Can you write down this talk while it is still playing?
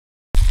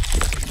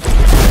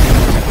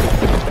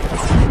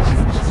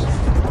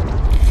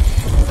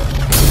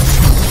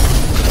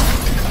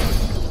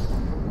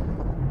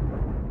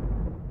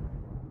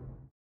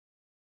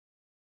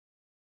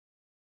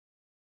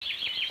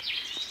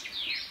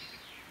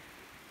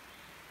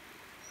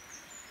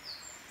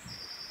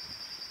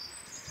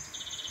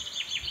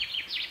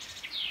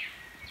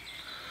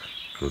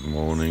Good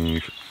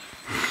morning,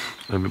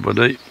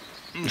 everybody.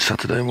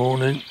 Saturday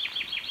morning.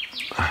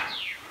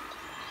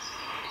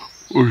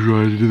 Was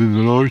raining in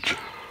the night.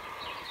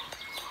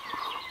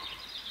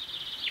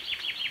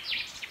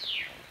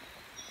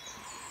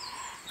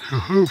 So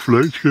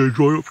hopefully it's going to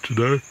dry up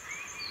today.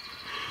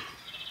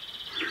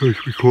 It's going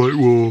to be quite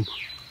warm.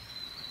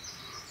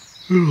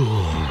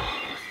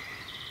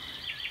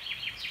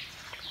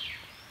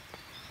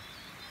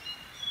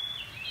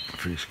 I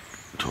think it's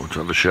time to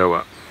have a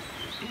shower.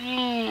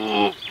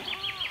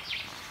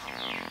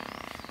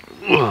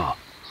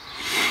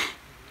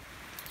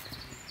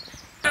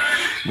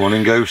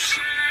 Morning, Goose.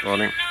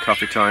 Morning.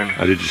 Coffee time.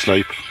 How did you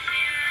sleep?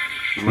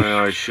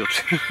 My eyes shut.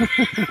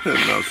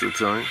 Now's the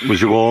time.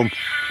 Was you warm?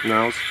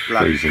 Now it's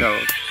bloody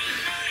cold.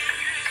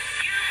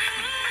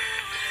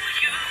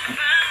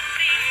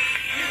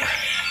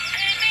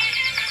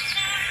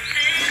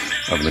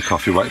 Having a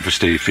coffee waiting for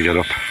Steve to get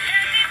up.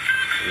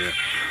 Yeah.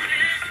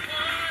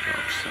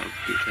 Oh, so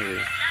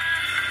good.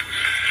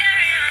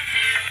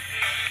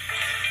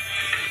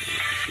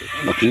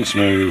 Looking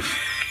smooth.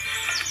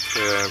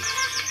 Yeah.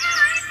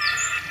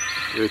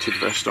 Rated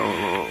vest on.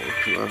 Oh,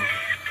 no.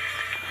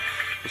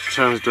 Just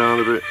turns down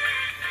a bit.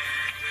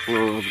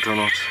 Oh, I've done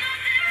it.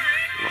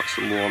 Nice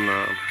and warm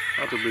now.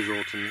 Had a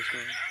resort in this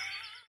way.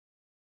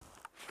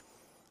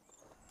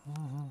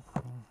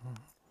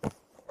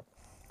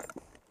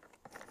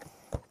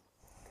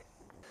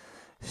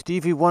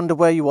 Stevie, wonder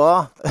where you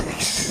are?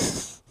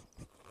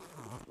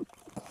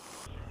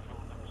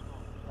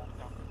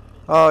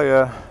 Oh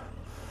yeah.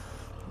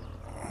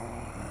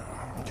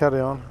 Carry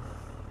on.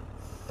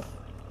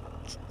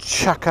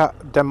 Chaka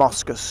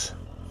Damascus.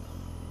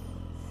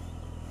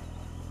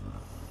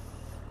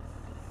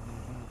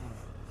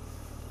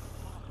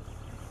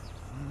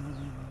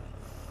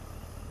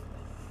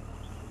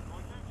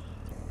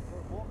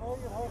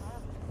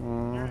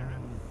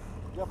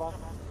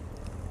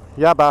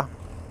 Yabba.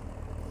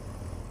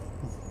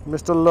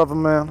 Mr.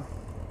 Loverman.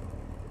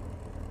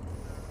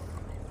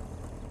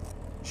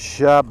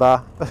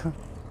 Shabba.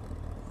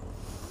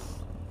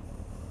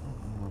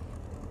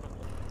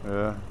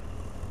 Yeah.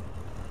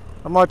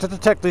 I might have to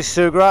take this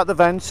sugar out the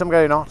vents, I'm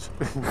going hot.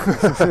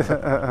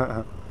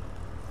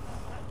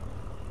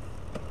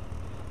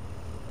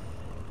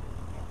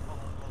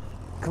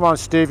 Come on,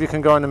 Steve, you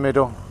can go in the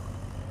middle.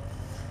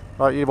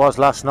 Like you was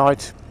last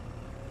night.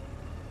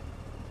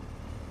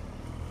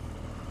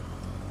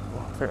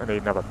 I think I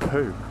need another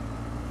poo.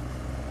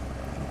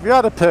 Have you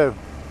had a poo?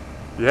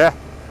 Yeah.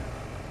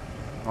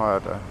 I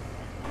had a... I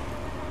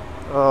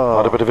Oh.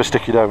 had a bit of a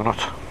sticky donut.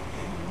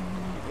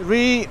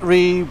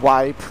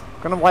 Wipe.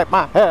 Gonna wipe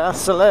my hair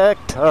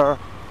selector.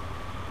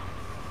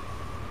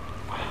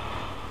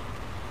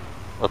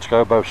 Let's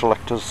go, bow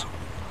selectors.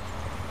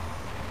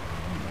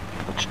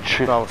 Let's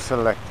chew. Oh,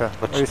 selector.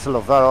 I used to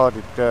love that. I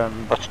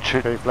did. Let's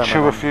chew beef lemon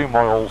a and- few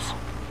miles.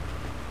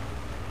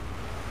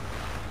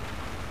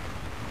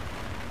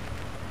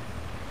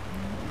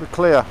 We're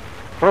clear.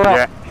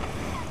 Yeah.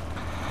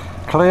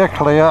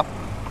 Clear,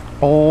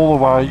 all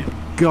the way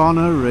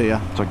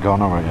Gonorrhea. to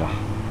gonorrhea.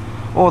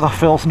 Oh, that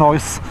feels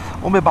nice.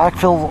 Oh, my back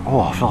feels,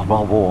 I feel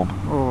well warm.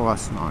 Oh,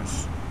 that's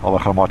nice. I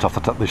reckon I might have to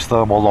take this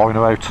thermal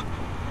liner out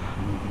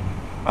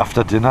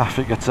after dinner if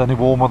it gets any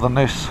warmer than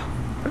this.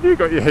 Have you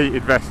got your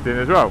heated vest in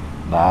as well?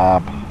 Nah,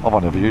 I've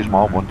only ever used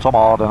mine once. I'm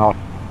hard, and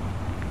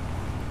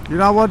You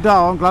know what,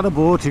 though? I'm glad I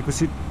bought it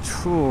because it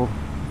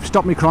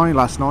stopped me crying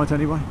last night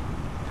anyway.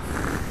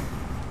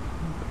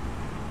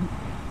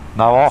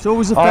 no, I So it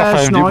was the found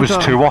first it night, was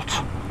too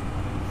hot.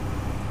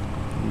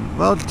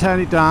 Well, to turn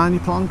it down, you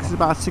plonk, it's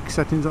about 6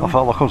 settings I on.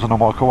 felt like I was in a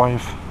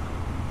microwave.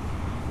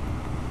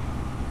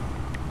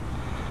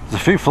 There's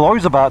a few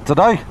flies about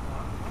today.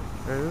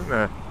 Isn't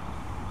there?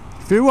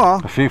 If you are.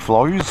 A few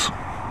flies.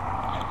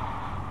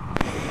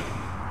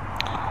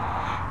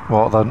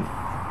 Right then.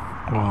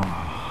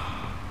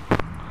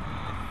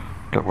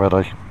 Get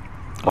ready.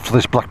 After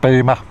this black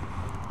beamer.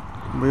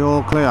 We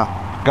all clear.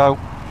 Go.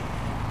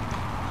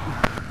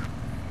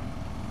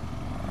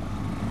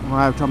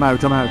 I'm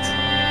out.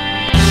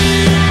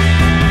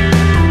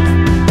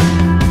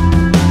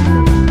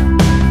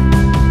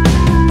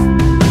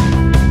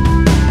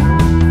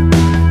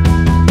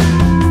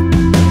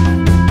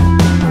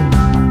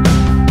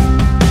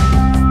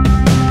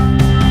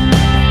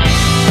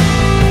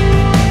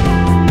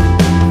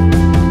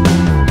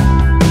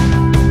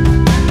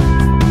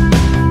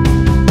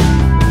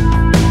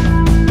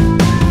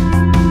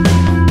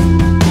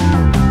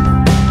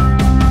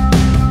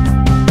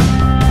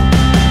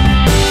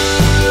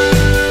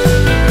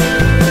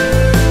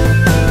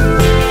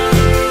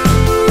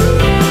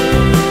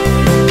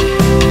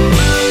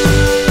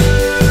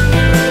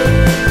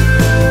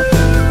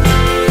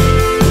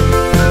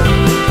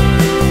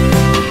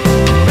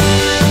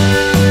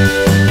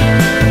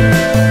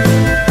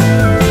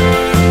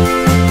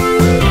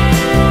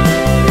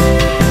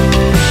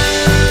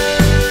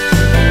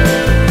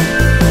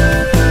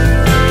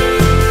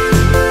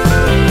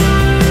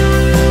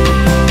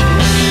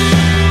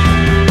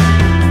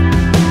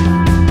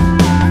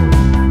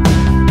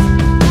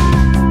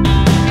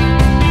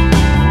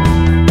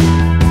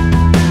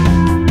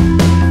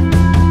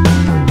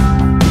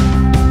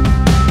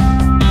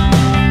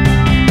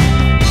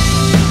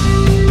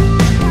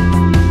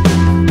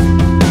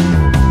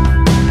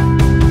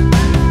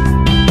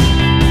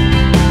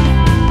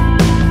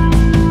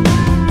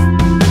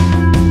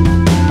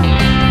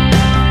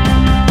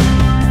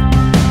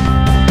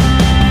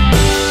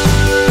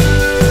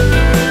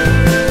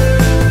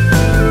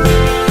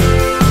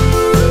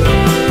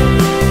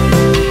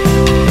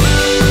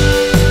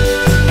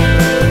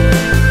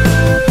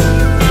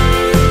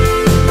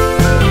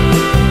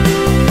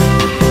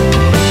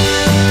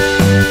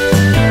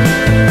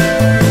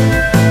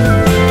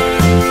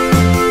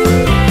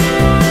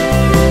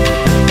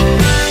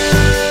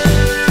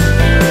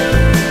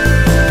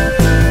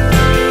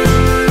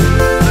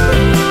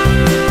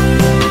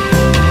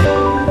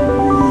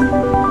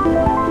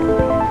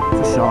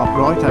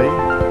 bright, eh?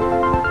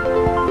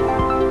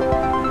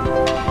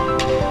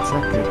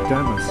 Check it,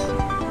 Dennis.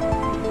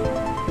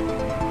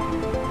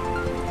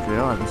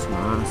 Yeah, that's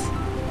nice.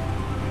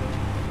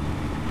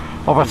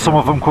 I bet some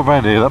of them come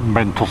round here at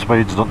mental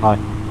speeds, don't they?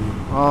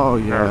 Oh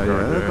yeah,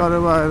 yeah. They've got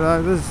away.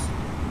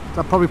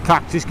 They'll probably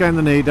practice getting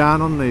the knee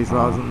down on these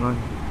roads, won't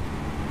they?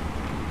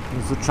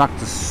 There's the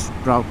tractor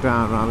broke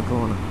down around the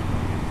corner.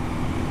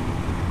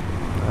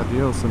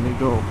 Adios,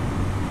 amigo.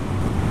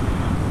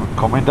 We're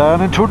coming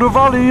down into the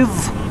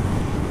valleys.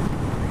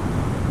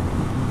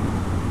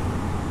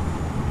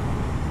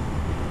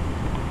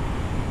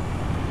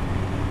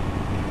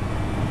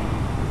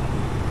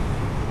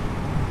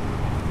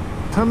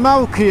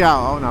 Pinocchio!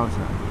 Oh no, it's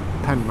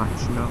a pen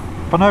match, no.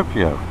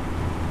 Pinocchio.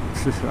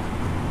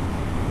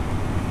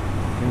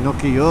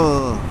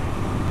 Pinocchio.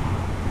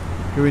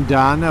 Going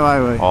down now,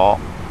 are we? Oh.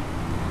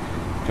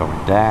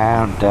 Going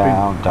down,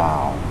 down,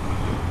 down.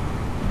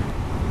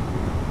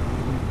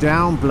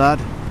 Down, blood.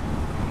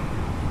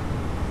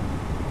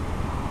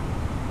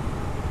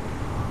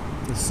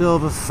 The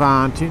silver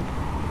fountain.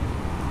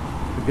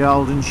 The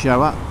golden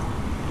shower.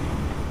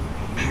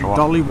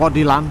 Dolly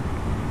Waddyland.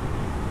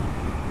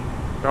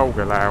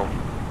 Dolgalau.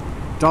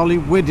 Dolly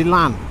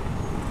Widdyland.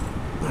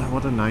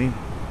 What a name.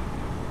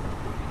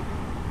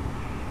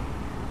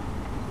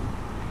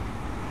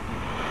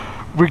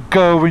 We're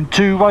going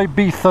to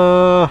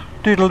Ibiza.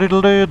 Diddle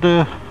diddle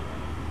diddle.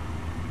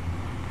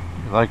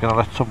 Are they going to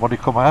let somebody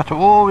come out?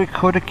 Oh, he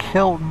could have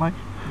killed me.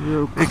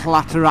 You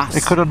clatter ass.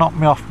 He could have knocked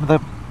me off with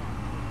a...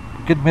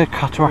 Give me a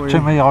cataract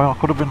in me eye. I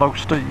could have been like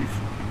Steve.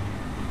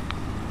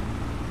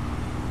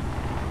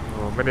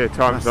 Oh, many a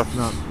times That's I've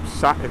not-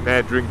 sat in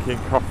there drinking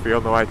coffee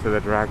on the way to the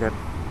Dragon,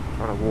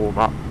 trying to warm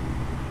up.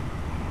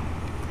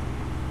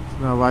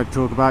 There's no way to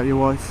talk about your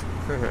wife.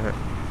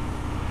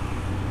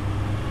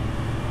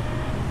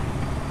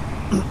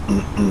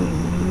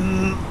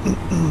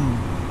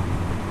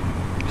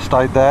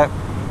 Stayed there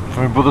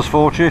for my brother's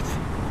 40th.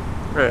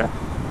 Yeah.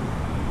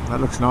 That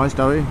looks nice,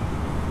 don't it?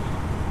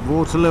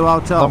 Waterloo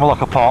Hotel. Them are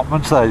like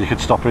apartments there you could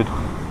stop in.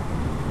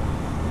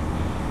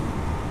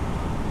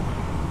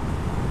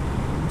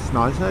 It's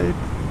nice, eh?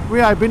 We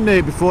have been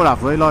there before,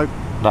 have we? Like,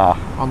 Nah,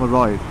 on the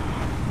ride.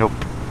 nope.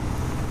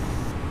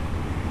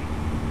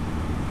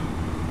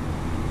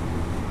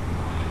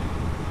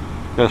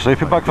 Get a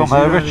sleeping bag from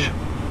there, Rich.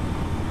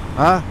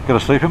 Huh? Get a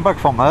sleeping bag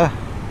from there.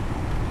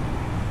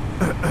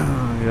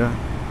 Yeah.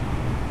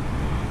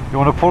 You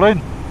want to pull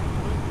in?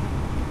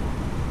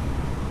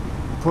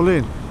 Pull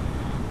in.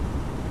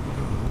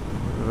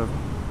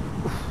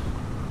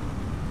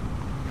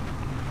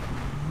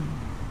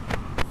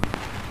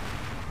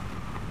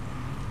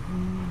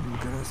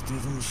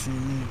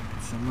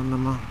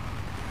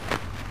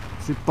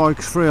 Is it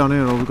bikes free on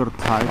here or we've got to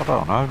pay? I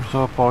don't know, is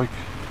there a bike?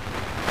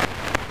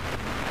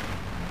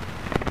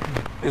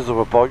 Is there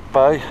a bike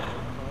bay?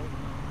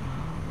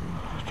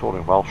 It's all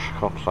in Welsh,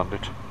 can't stand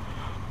it.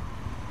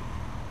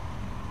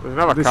 There's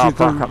another This car is the-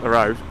 park up the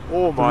road.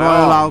 Oh The my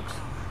Royal arms. Oak.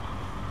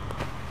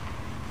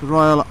 The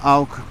Royal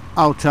Oak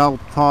Hotel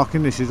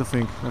parking this is, I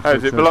think. That's Oh, what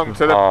does it says. belong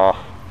to the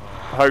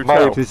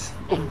hotel? It is.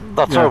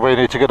 That's Yeah. where we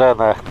need to go down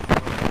there.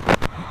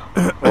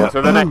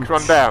 So the next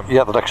one down?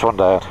 Yeah, the next one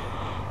down.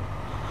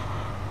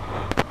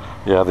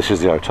 Yeah, this is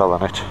the hotel,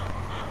 isn't it?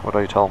 What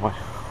did he tell me?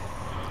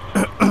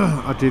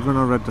 I did when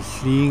I read the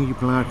thing you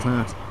black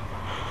class.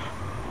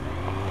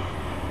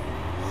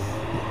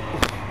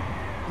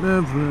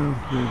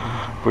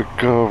 We're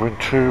going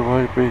to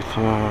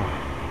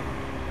Ibiza.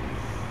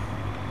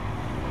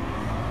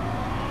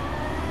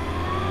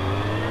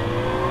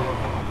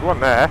 There's one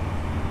there.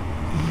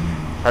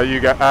 Oh, you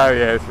go. Oh,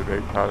 yeah, it's a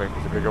big. I think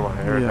it's a bigger one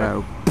here, isn't it?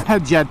 Yeah,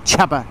 Pedja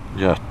Chaba.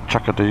 Yeah,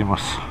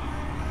 Chakademus.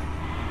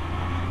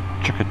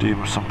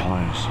 Chakademus and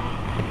players.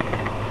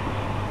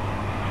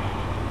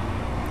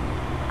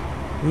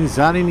 He's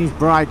that in his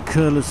bright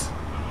colours.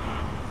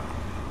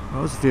 Oh,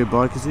 there's a few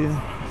bikers here.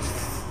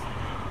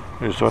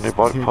 Is there any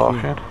bike Sticky.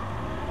 parking?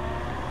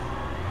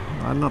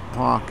 I'm not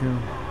parking.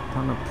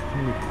 I'm not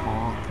really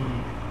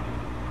parking.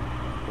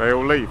 They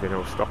all leaving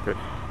or stopping?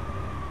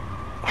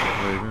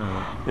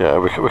 Yeah,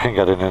 we can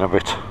get in a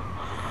bit.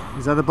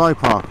 Is that the bike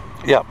park?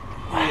 Yep.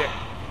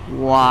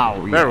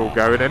 Wow. They're all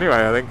going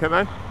anyway, I think,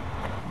 aren't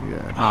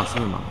Yeah, nice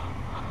of them.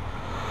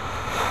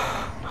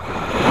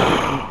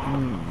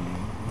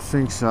 I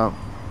think so.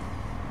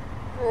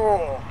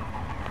 Oh.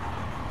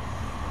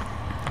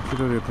 Could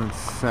have open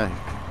fake.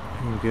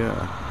 Here we go.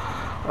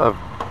 A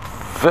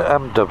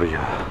VMW.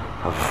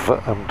 A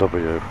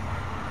VMW.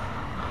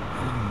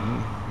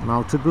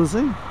 Motor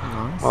Guzzi.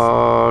 Nice.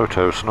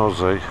 Moto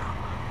Snuzzy.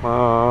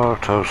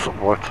 Moto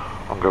what?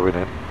 I'm going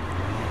in.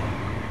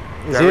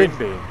 Is Go it?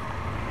 Indian.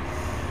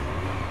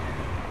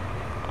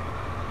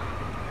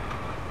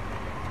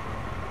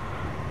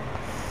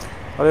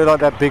 I do like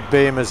that big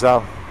beamers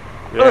though.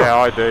 Yeah,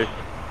 I do.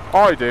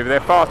 I do, but they're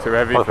far too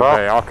heavy Like for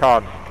that? me. I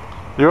can't.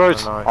 You right?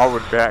 Nice. I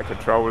wouldn't be able to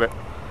control it.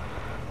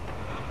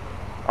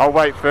 I'll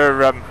wait for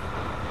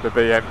the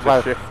BM to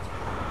Right. shift.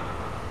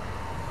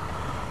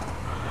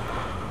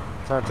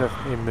 Time to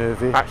in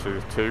movie. Actually,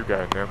 there's two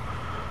going now.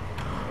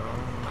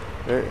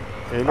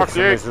 He looks a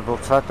miserable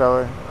twat,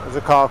 though. There's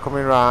a car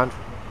coming round.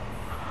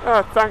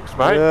 Oh, thanks,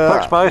 mate.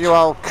 Thanks, mate. You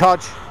old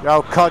codge. You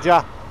old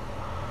codger.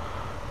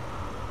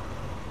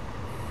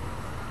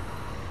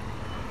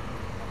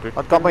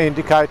 I've got my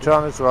indicator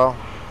on as well.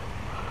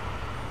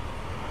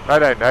 I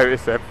don't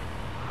notice him.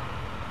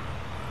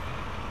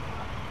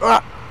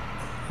 Ah.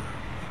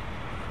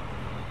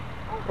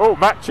 Oh,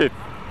 matching.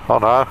 Oh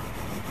no.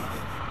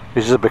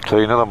 This is a bit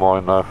cleaner than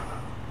mine now.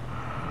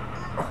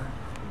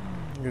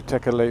 You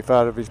take a leaf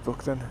out of his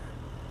book then.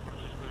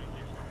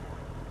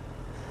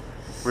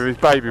 With his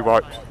baby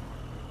wipes.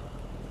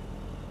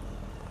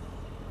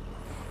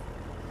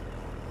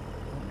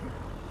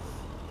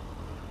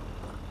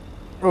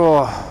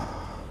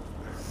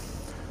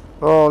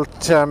 Oh,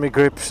 tear me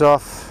grips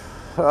off.